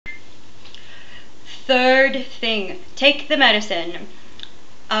Third thing, take the medicine.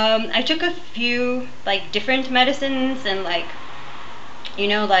 I took a few like different medicines and like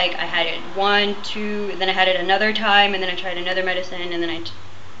I had it 1, 2, and then I had it another time, and then I tried another medicine, and then I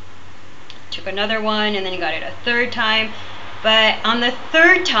took another one, and then I got it a third time. But on the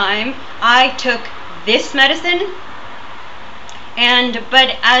third time, I took this medicine,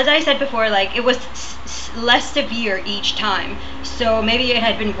 but as I said before, like it was less severe each time. So maybe it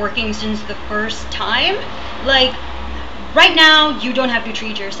had been working since the first time. Like right now, you don't have to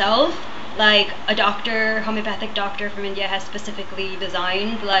treat yourself. Like a homeopathic doctor from India has specifically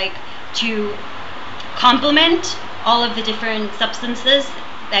designed like to complement all of the different substances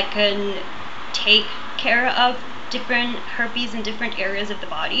that can take care of different herpes in different areas of the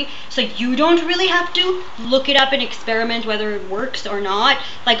body. So you don't really have to look it up and experiment whether it works or not.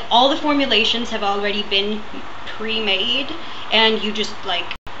 Like all the formulations have already been pre-made and you just like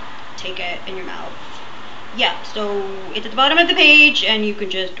take it in your mouth. Yeah, so it's at the bottom of the page and you can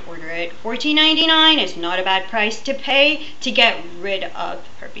just order it. $14.99 is not a bad price to pay to get rid of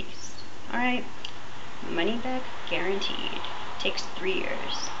herpes. Alright, money back guaranteed. Takes 3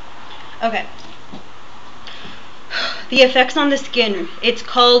 years. Okay. The effects on the skin. It's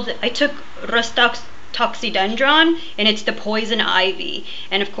called, I took Toxidendron and it's the poison ivy.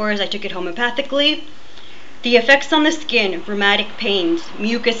 And of course I took it homeopathically. The effects on the skin, rheumatic pains,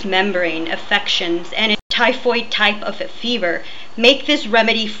 mucous membrane, affections, and a typhoid type of fever make this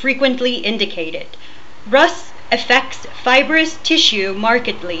remedy frequently indicated. Rust affects fibrous tissue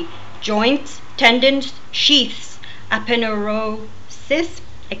markedly, joints, tendons, sheaths, aponeurosis,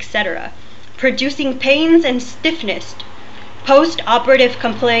 etc., producing pains and stiffness, post-operative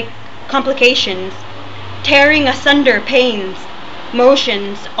complications, tearing asunder pains,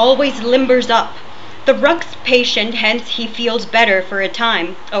 motions, always limbers up. The Rux patient, hence he feels better for a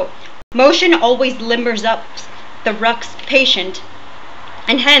time. Motion always limbers up the Rux patient,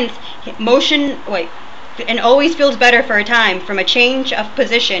 and hence and always feels better for a time from a change of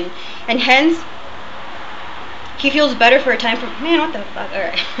position, and hence he feels better for a time from, man, what the fuck,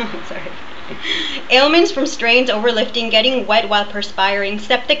 alright, sorry. Ailments from strains, overlifting, getting wet while perspiring,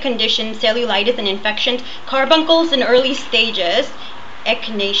 septic conditions, cellulitis and infections, carbuncles in early stages,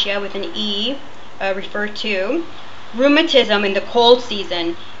 echinacea with an E, refer to, rheumatism in the cold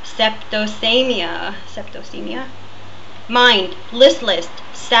season, septicemia, mind, listless,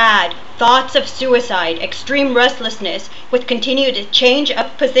 sad, thoughts of suicide, extreme restlessness with continued change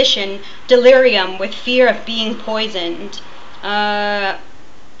of position, delirium with fear of being poisoned,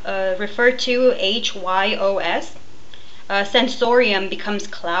 refer to HYOS, sensorium becomes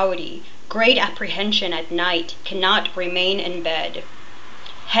cloudy, great apprehension at night, cannot remain in bed.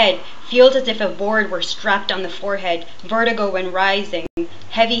 Head, feels as if a board were strapped on the forehead, vertigo when rising,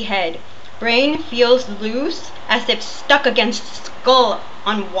 heavy head. Brain feels loose, as if stuck against skull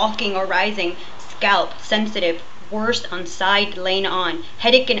on walking or rising. Scalp, sensitive, worse on side lain on,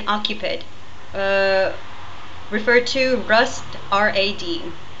 headache and occupant. Refer to rust, R-A-D.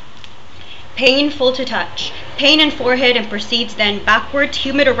 Painful to touch. Pain in forehead and proceeds then backwards,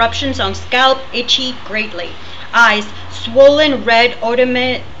 humid eruptions on scalp, itchy greatly. Eyes, swollen, red,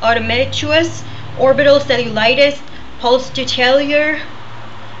 odometuous, orbital cellulitis, pulsatile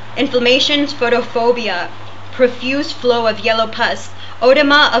inflammations, photophobia, profuse flow of yellow pus,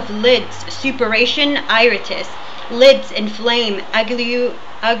 oedema of lids, suppuration, iritis, lids inflame,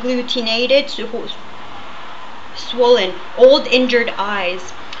 agglutinated, swollen, old injured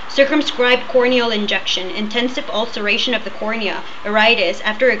eyes, circumscribed corneal injection, intensive ulceration of the cornea, iritis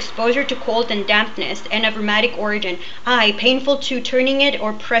after exposure to cold and dampness, and of rheumatic origin. Eye, painful to turning it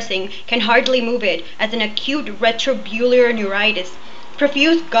or pressing, can hardly move it, as an acute retrobular neuritis.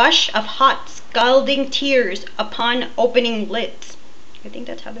 Profuse gush of hot, scalding tears upon opening lids. I think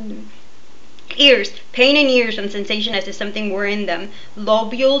that's how they move. Ears, pain in ears from sensation as if something were in them.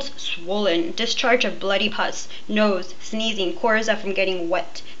 Lobules swollen, discharge of bloody pus. Nose, sneezing, coryza from getting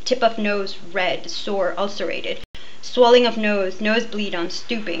wet. Tip of nose red, sore, ulcerated. Swelling of nose, nosebleed on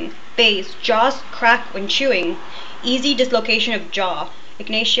stooping. Face, jaws crack when chewing. Easy dislocation of jaw.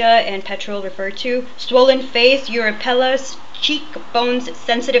 Echinacea and petrol refer to. Swollen face, uripella, cheekbones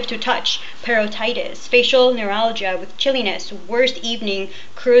sensitive to touch, parotitis, facial neuralgia with chilliness, worst evening,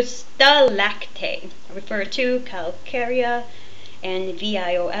 crusta lactae, refer to calcarea and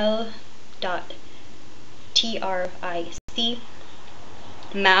viol.tric.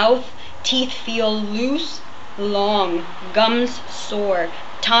 Mouth, teeth feel loose, long, gums sore,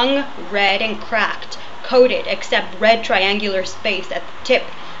 tongue red and cracked, coated except red triangular space at the tip,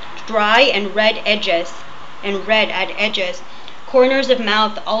 dry and red at edges, corners of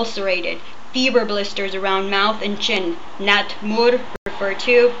mouth ulcerated, fever blisters around mouth and chin, nat mur, refer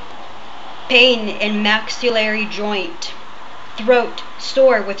to, pain in maxillary joint, throat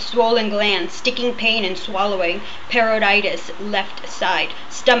sore with swollen glands, sticking pain in swallowing, paroditis, left side,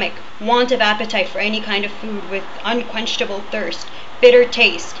 stomach, want of appetite for any kind of food with unquenchable thirst, bitter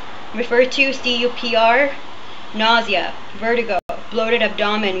taste, refer to CUPR, nausea, vertigo, bloated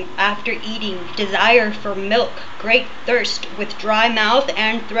abdomen after eating, desire for milk, great thirst with dry mouth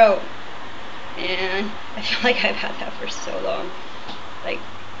and throat. And I feel like I've had that for so long. Like,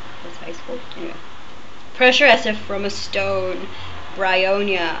 it's high school. Anyway. Pressure as if from a stone,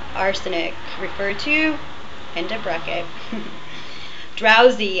 bryonia, arsenic, referred to, end of bracket.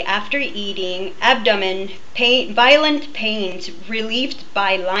 Drowsy after eating, abdomen, pain, violent pains relieved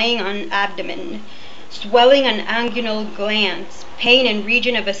by lying on abdomen, swelling on anguinal glands, pain in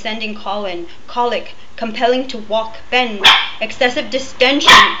region of ascending colon, colic, compelling to walk, bend, excessive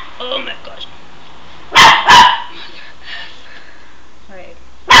distension. Oh my gosh. Alright.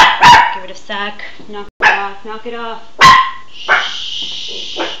 Give it a sec. Knock it off. Knock it off.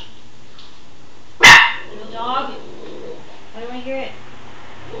 Shh. Little dog. I don't want to hear it.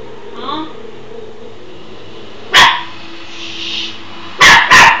 Huh?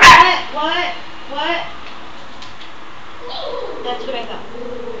 What? What? What? That's what I thought.